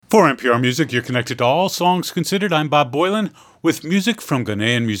For NPR Music, you're connected to All Songs Considered. I'm Bob Boylan with music from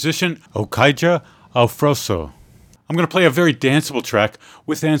Ghanaian musician Okaija Afroso. I'm going to play a very danceable track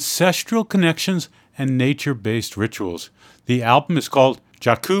with ancestral connections and nature-based rituals. The album is called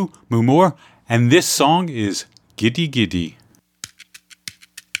Jaku Mumor, and this song is Giddy Giddy.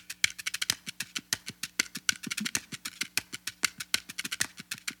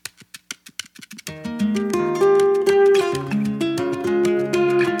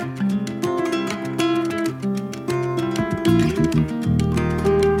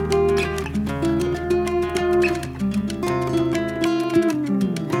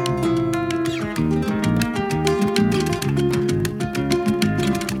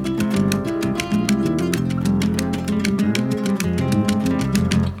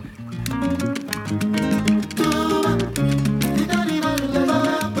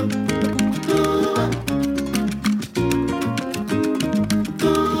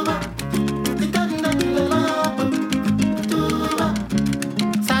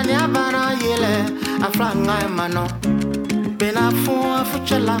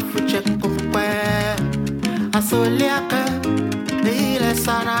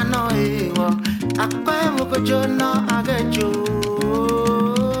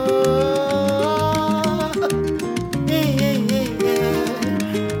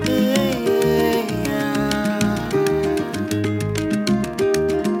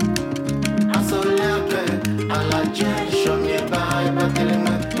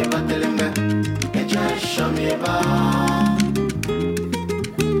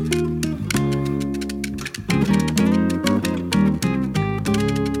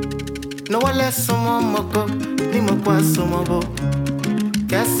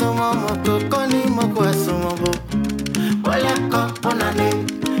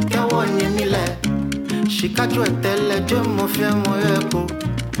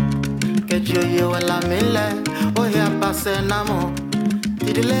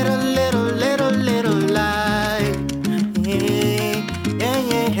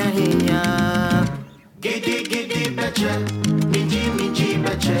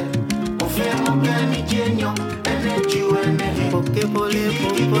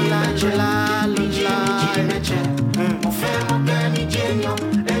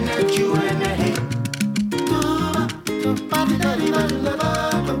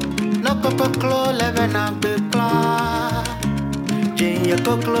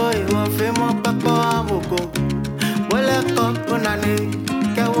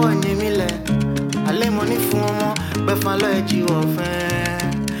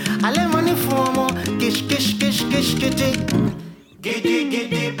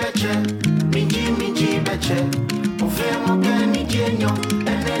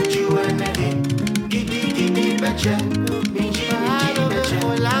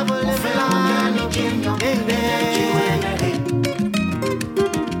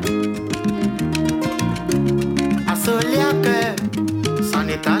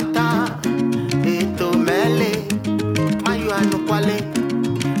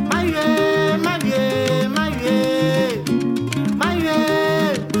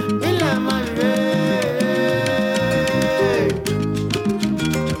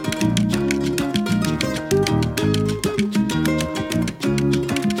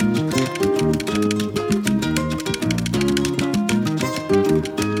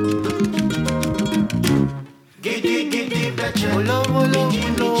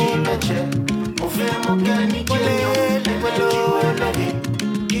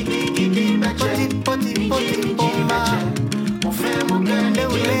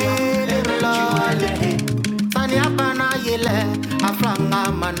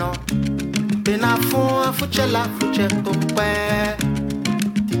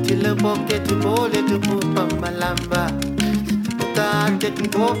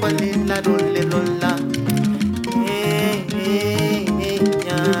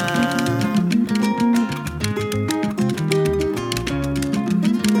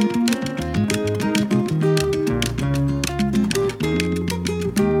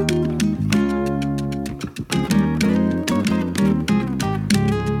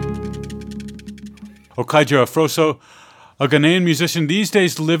 Okaija Afroso, a Ghanaian musician these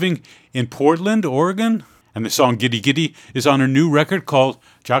days living in Portland, Oregon, and the song Giddy Giddy is on her new record called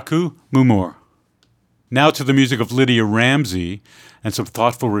Jaku Mumor. Now to the music of Lydia Ramsey and some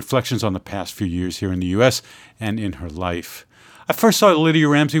thoughtful reflections on the past few years here in the U.S. and in her life. I first saw Lydia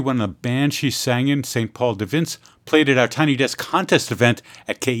Ramsey when a band she sang in, St. Paul de Vince, played at our Tiny Desk contest event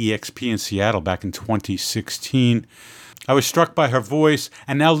at KEXP in Seattle back in 2016. I was struck by her voice,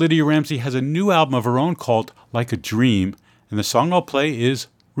 and now Lydia Ramsey has a new album of her own called Like a Dream, and the song I'll play is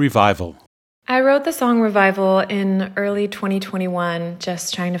Revival. I wrote the song Revival in early 2021,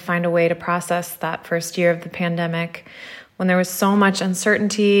 just trying to find a way to process that first year of the pandemic when there was so much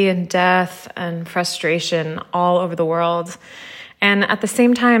uncertainty and death and frustration all over the world. And at the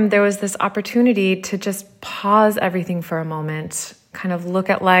same time, there was this opportunity to just pause everything for a moment, kind of look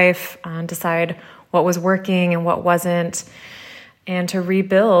at life, decide what was working and what wasn't, and to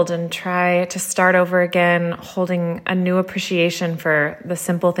rebuild and try to start over again, holding a new appreciation for the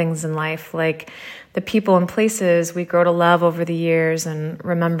simple things in life, like the people and places we grow to love over the years, and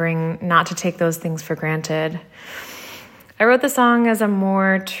remembering not to take those things for granted. I wrote the song as a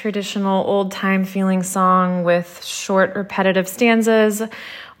more traditional, old-time feeling song with short, repetitive stanzas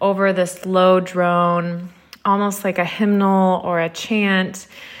over this low drone, almost like a hymnal or a chant.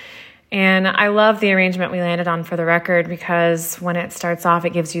 And I love the arrangement we landed on for the record because when it starts off,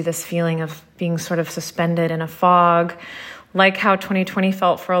 it gives you this feeling of being sort of suspended in a fog, like how 2020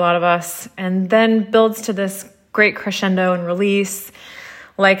 felt for a lot of us, and then builds to this great crescendo and release,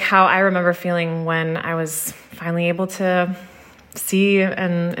 like how I remember feeling when I was finally able to see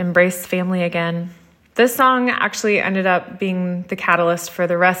and embrace family again. This song actually ended up being the catalyst for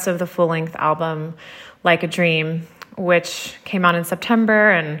the rest of the full-length album, Like a Dream, which came out in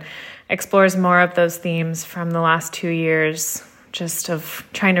September and explores more of those themes from the last 2 years, just of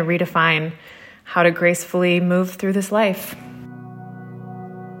trying to redefine how to gracefully move through this life.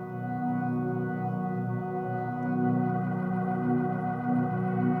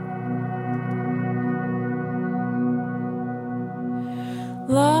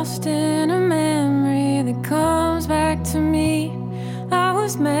 Lost in a memory that comes back to me. I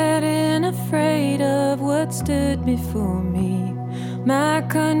was mad and afraid of what stood before me. My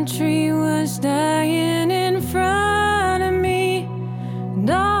country was dying in front of me, and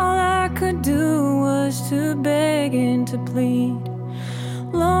all I could do was to beg and to plead.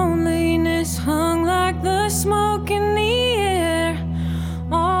 Loneliness hung like the smoke in the air.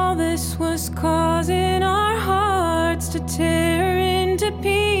 All this was causing our hearts to tear into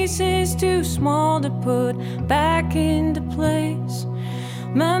pieces, too small to put back into place.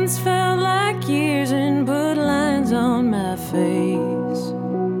 Months felt like years and put lines on my face.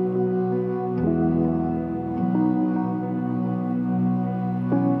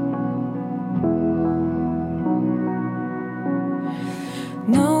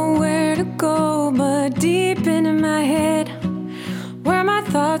 Nowhere to go but deep into my head, where my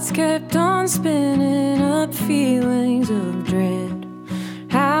thoughts kept on spinning up feelings of dread.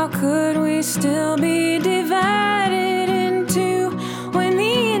 How could we still be divided in two when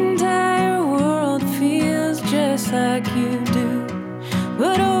the entire world feels just like you do?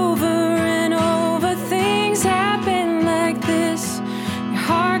 But over and over things happen like this. Your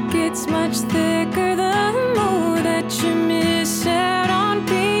heart gets much thicker the more that you miss out on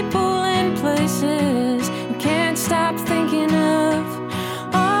people and places. You can't stop thinking of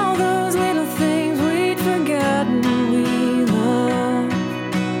all those little things we'd forgotten we loved.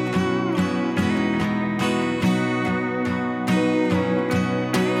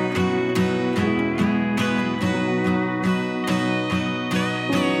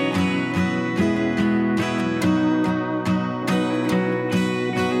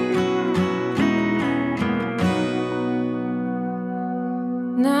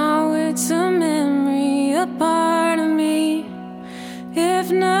 Now it's a memory, a part of me.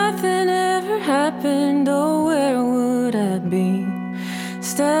 If nothing ever happened, oh, where would I be?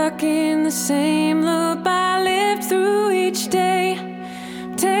 Stuck in the same loop I lived through each day,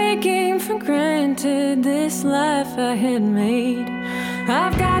 taking for granted this life I had made.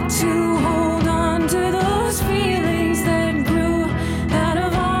 I've got to hold on to those feelings that grew out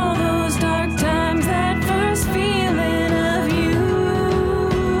of all those dark times, that first feeling of you.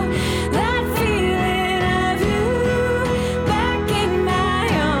 That feeling of you back in my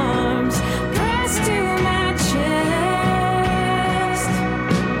arms, pressed to my chest.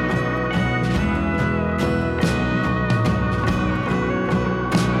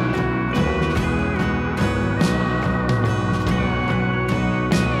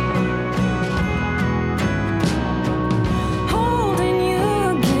 Holding you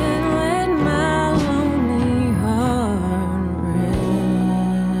again, let my lonely heart rest.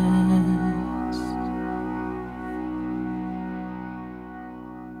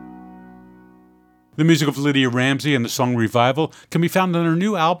 The music of Lydia Ramsey and the song Revival can be found on her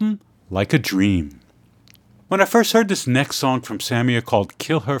new album, Like a Dream. When I first heard this next song from Samia called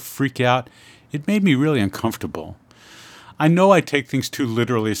Kill Her Freak Out, it made me really uncomfortable. I know I take things too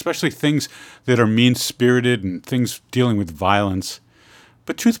literally, especially things that are mean-spirited and things dealing with violence.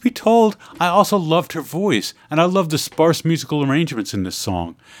 But truth be told, I also loved her voice, and I loved the sparse musical arrangements in this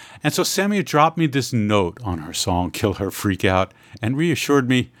song. And so Samia dropped me this note on her song, Kill Her, Freak Out, and reassured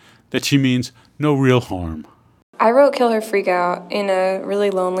me that she means no real harm. I wrote Kill Her, Freak Out in a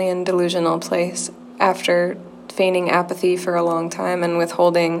really lonely and delusional place after feigning apathy for a long time and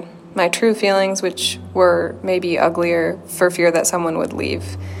withholding my true feelings, which were maybe uglier, for fear that someone would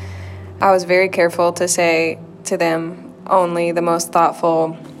leave. I was very careful to say to them only the most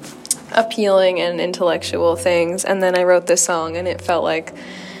thoughtful, appealing, and intellectual things, and then I wrote this song, and it felt like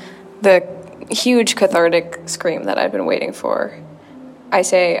the huge cathartic scream that I'd been waiting for. I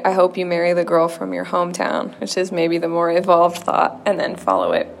say, I hope you marry the girl from your hometown, which is maybe the more evolved thought, and then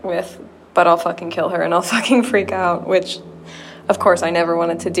follow it with, but I'll fucking kill her and I'll fucking freak out, which, of course, I never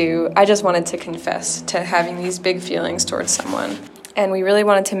wanted to do. I just wanted to confess to having these big feelings towards someone. And we really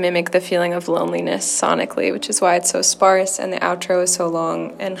wanted to mimic the feeling of loneliness sonically, which is why it's so sparse and the outro is so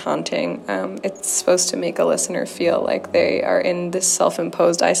long and haunting. It's supposed to make a listener feel like they are in this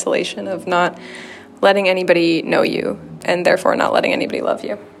self-imposed isolation of not letting anybody know you and therefore not letting anybody love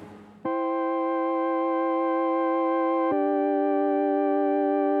you.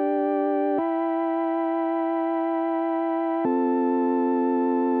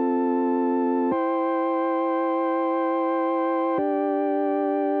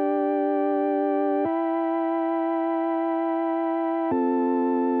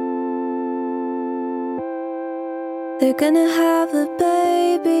 They're gonna have a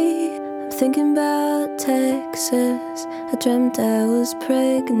baby. I'm thinking about Texas. I dreamt I was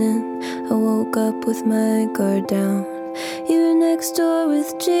pregnant. I woke up with my guard down. You were next door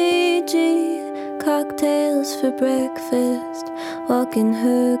with Gigi. Cocktails for breakfast. Walking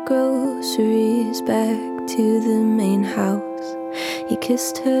her groceries back to the main house. You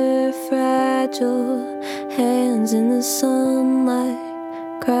kissed her fragile hands in the sunlight.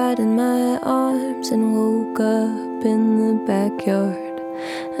 Cried in my arms and woke up in the backyard.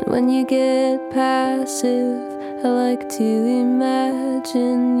 And when you get passive, I like to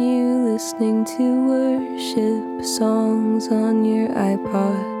imagine you listening to worship songs on your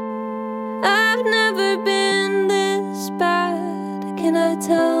iPod. I've never been this bad. Can I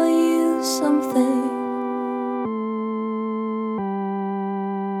tell you something?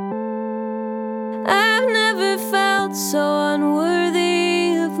 I've never felt so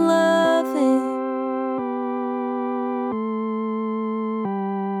unworthy of loving.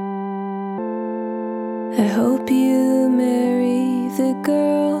 I hope you marry the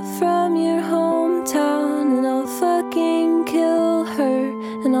girl from your hometown, and I'll fucking kill her,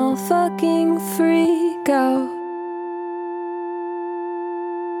 and I'll fucking freak out.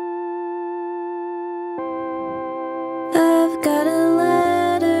 I've got a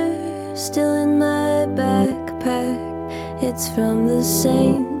letter still in my backpack. It's from the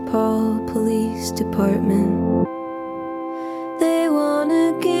St. Paul Police Department. They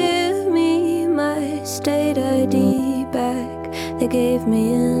wanna give me my state ID back. They gave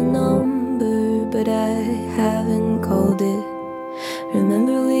me a number, but I haven't called it.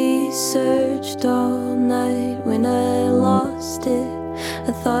 Remember we searched all night when I lost it.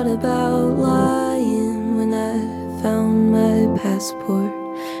 I thought about lying when I found my passport.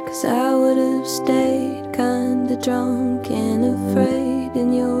 'Cause I would've stayed kinda drunk and afraid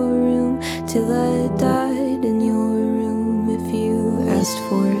in your room till I died in your room if you asked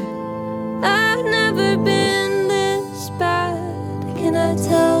for it. I've never been this bad. Can I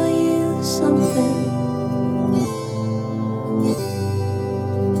tell you something?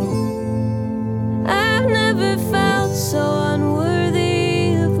 I've never felt so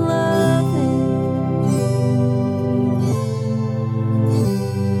unworthy of loving.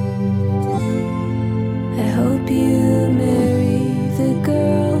 I hope you marry the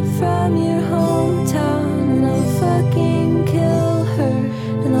girl from your hometown, and I'll fucking kill her,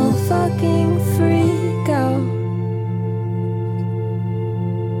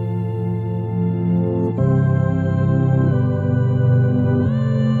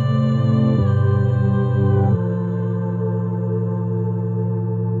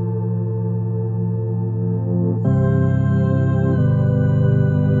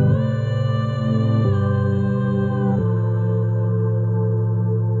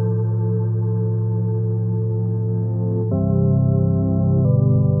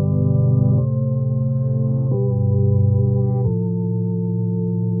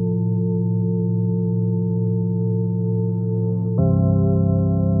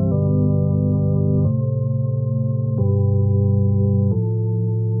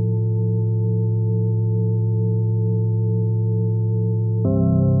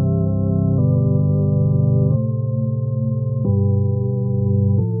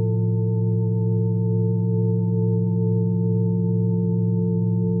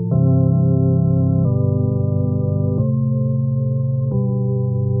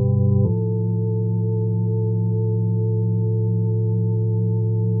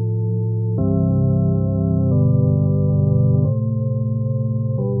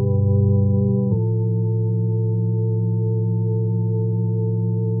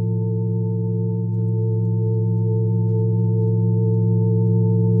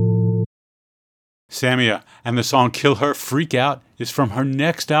 Samia, and the song Kill Her, Freak Out is from her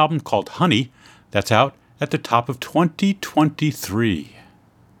next album called Honey, that's out at the top of 2023.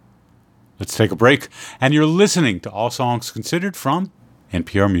 Let's take a break, and you're listening to All Songs Considered from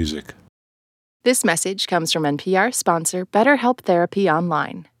NPR Music. This message comes from NPR sponsor BetterHelp Therapy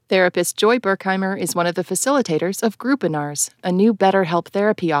Online. Therapist Joy Berkheimer is one of the facilitators of Groupinars, a new BetterHelp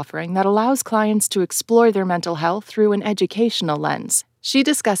therapy offering that allows clients to explore their mental health through an educational lens. She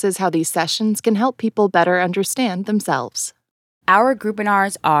discusses how these sessions can help people better understand themselves. Our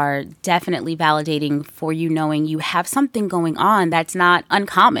Groupinars are definitely validating for you, knowing you have something going on that's not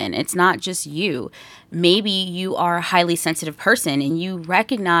uncommon. It's not just you. Maybe you are a highly sensitive person and you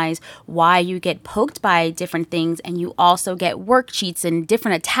recognize why you get poked by different things, and you also get worksheets and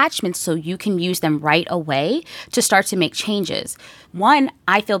different attachments so you can use them right away to start to make changes. One,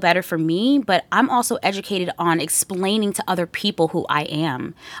 I feel better for me, but I'm also educated on explaining to other people who I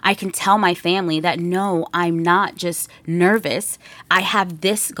am. I can tell my family that no, I'm not just nervous. I have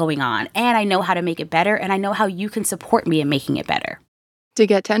this going on, and I know how to make it better, and I know how you can support me in making it better. To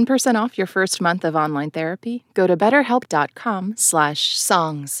get 10% off your first month of online therapy, go to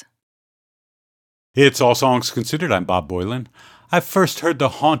betterhelp.com/songs. It's All Songs Considered. I'm Bob Boylan. I first heard the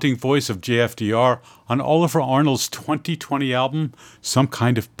haunting voice of JFDR on Oliver Arnold's 2020 album, Some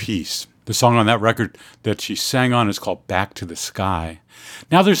Kind of Peace. The song on that record that she sang on is called Back to the Sky.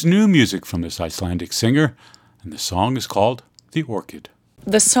 Now there's new music from this Icelandic singer, and the song is called The Orchid.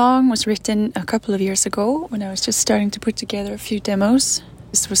 The song was written a couple of years ago when I was just starting to put together a few demos.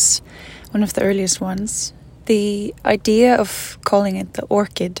 This was one of the earliest ones. The idea of calling it the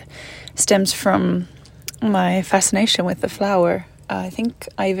orchid stems from my fascination with the flower. I think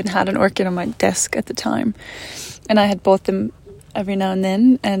I even had an orchid on my desk at the time, and I had bought them every now and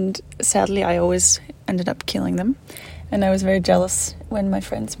then, and sadly I always ended up killing them. And I was very jealous when my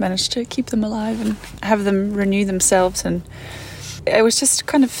friends managed to keep them alive and have them renew themselves. And I was just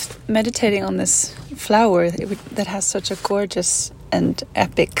kind of meditating on this flower that has such a gorgeous and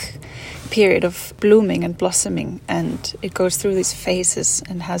epic period of blooming and blossoming, and it goes through these phases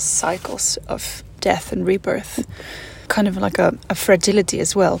and has cycles of death and rebirth, kind of like a fragility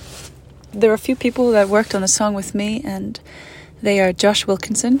as well. There are a few people that worked on the song with me, and they are Josh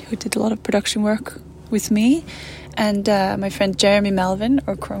Wilkinson, who did a lot of production work with me, and my friend Jeremy Melvin,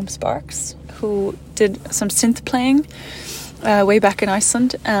 or Chrome Sparks, who did some synth playing way back in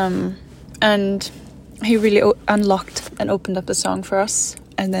Iceland, and he really unlocked and opened up the song for us.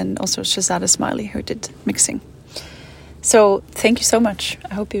 And then also Shazada Smiley, who did mixing. So thank you so much.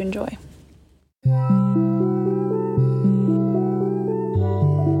 I hope you enjoy.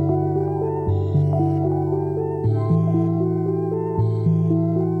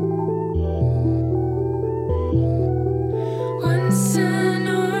 Once an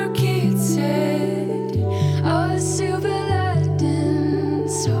orchid said, "Oh, silver lightning,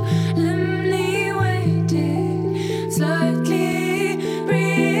 so limnly waited, slightly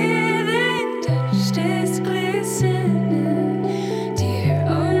breathing, touched his glistening. Dear,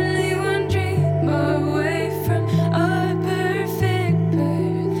 only one dream away from a perfect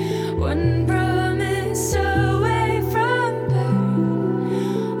birth, one promise away from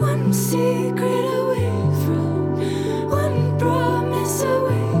birth, one secret away from, one promise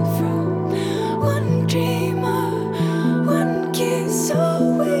away from, one dream, one kiss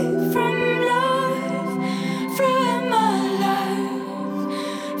away from life, from a life,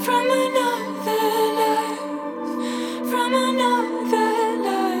 from another life, from another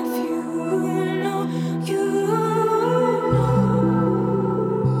life. You know, you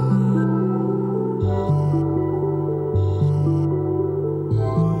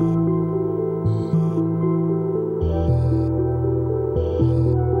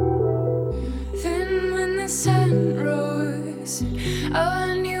Then when the sun rose,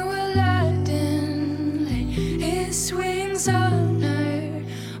 I knew Aladdin laid his wings on her,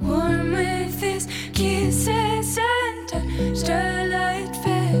 warm with his kisses, and touched a light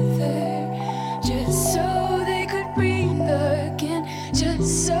feather, just so they could breathe again,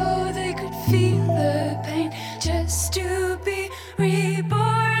 just so they could feel the pain, just to be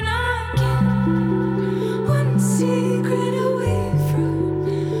reborn again. One secret away from,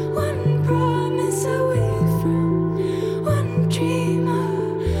 one promise away from, one dream,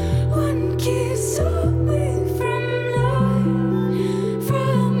 one kiss away from life,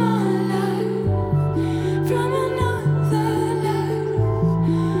 from a life, from another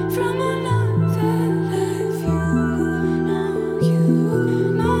life, from another life. You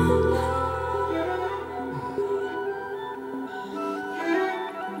know, my life.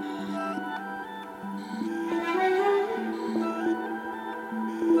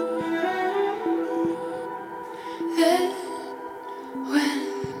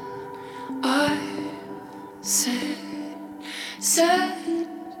 set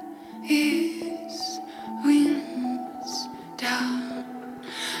its wings down,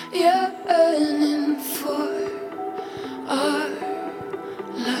 yearning for our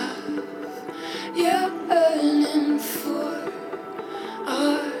love, yearning for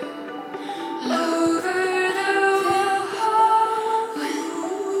our love. Over the wind,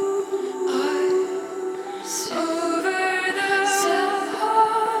 over the hills,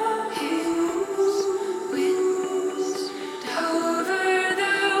 winds, over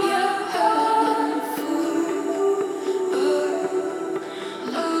the yearning for our,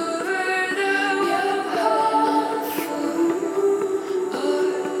 over the yearning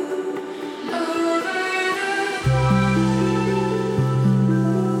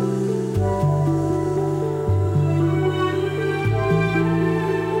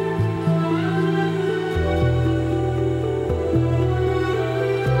our,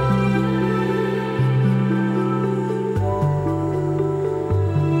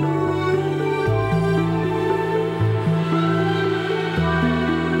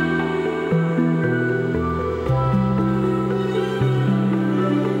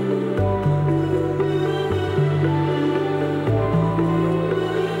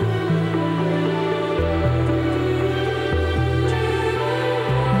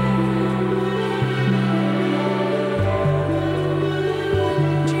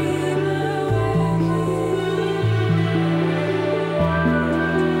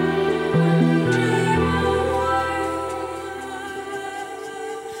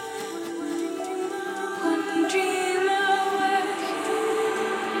 one dream away,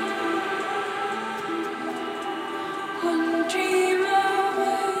 one dream away.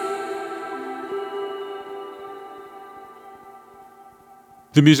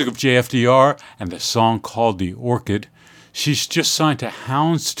 The music of JFDR and the song called The Orchid. She's just signed to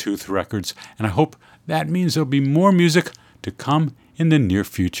Houndstooth Records, and I hope that means there'll be more music to come in the near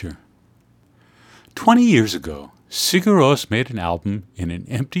future. 20 years ago, Sigur Rós made an album in an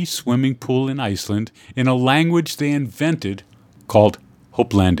empty swimming pool in Iceland in a language they invented called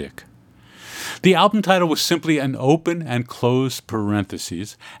Hoplandic. The album title was simply an open and closed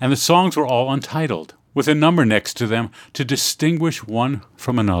parentheses, and the songs were all untitled, with a number next to them to distinguish one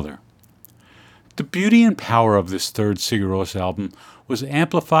from another. The beauty and power of this third Sigur Rós album was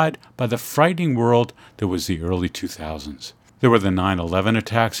amplified by the frightening world that was the early 2000s. There were the 9/11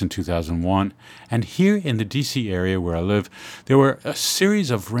 attacks in 2001, and here in the DC area where I live, there were a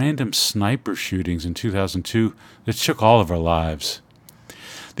series of random sniper shootings in 2002 that shook all of our lives.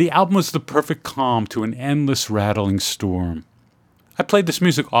 The album was the perfect calm to an endless rattling storm. I played this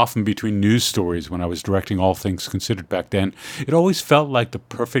music often between news stories when I was directing All Things Considered back then. It always felt like the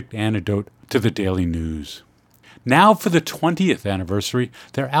perfect antidote to the daily news. Now for the 20th anniversary,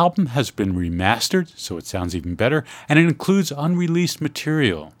 their album has been remastered, so it sounds even better, and it includes unreleased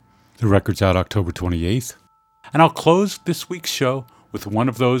material. The record's out October 28th. And I'll close this week's show with one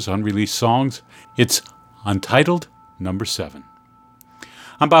of those unreleased songs. It's Untitled Number 7.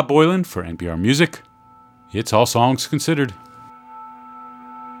 I'm Bob Boylan for NPR Music. It's All Songs Considered.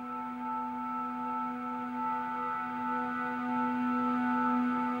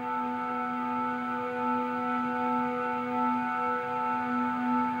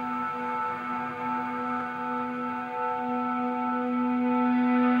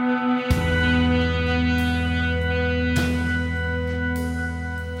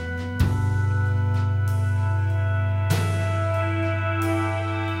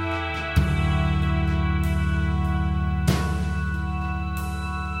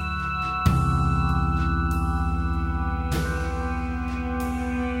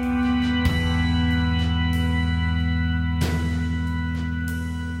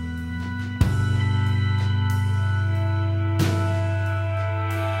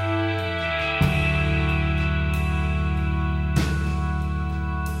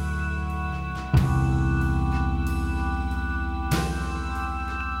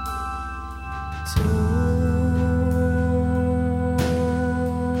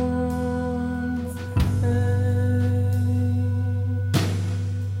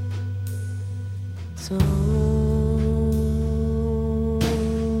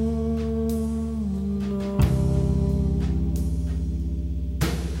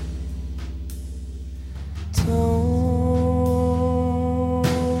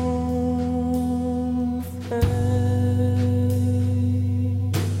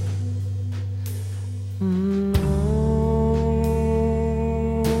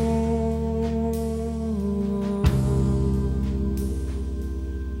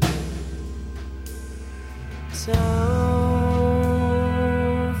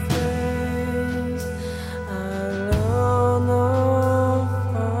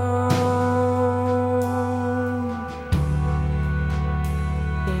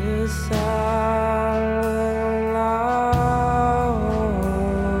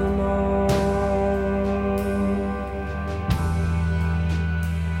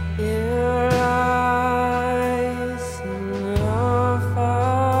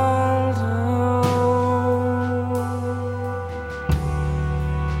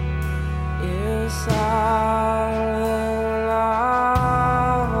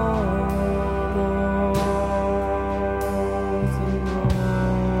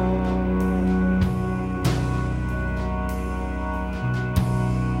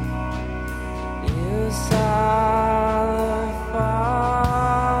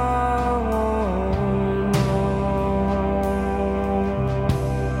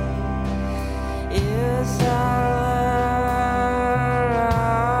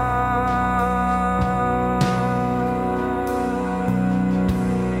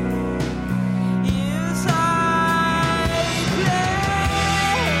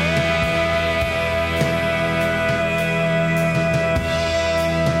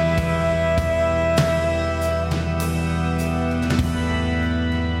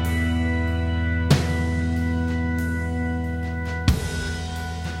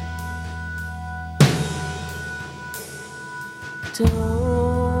 Don't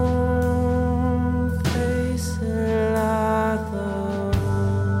face it like though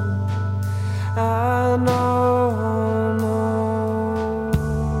I know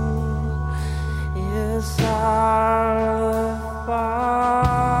it's hard if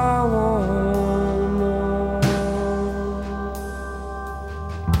I won't know.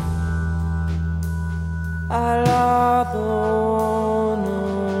 I love the one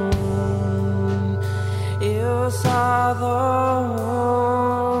it's other.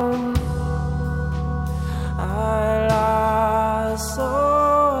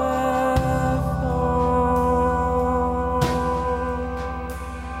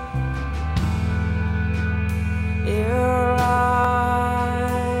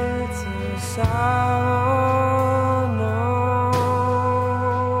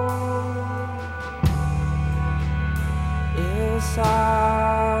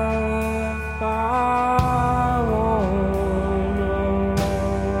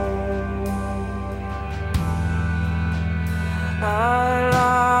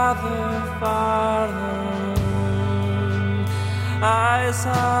 I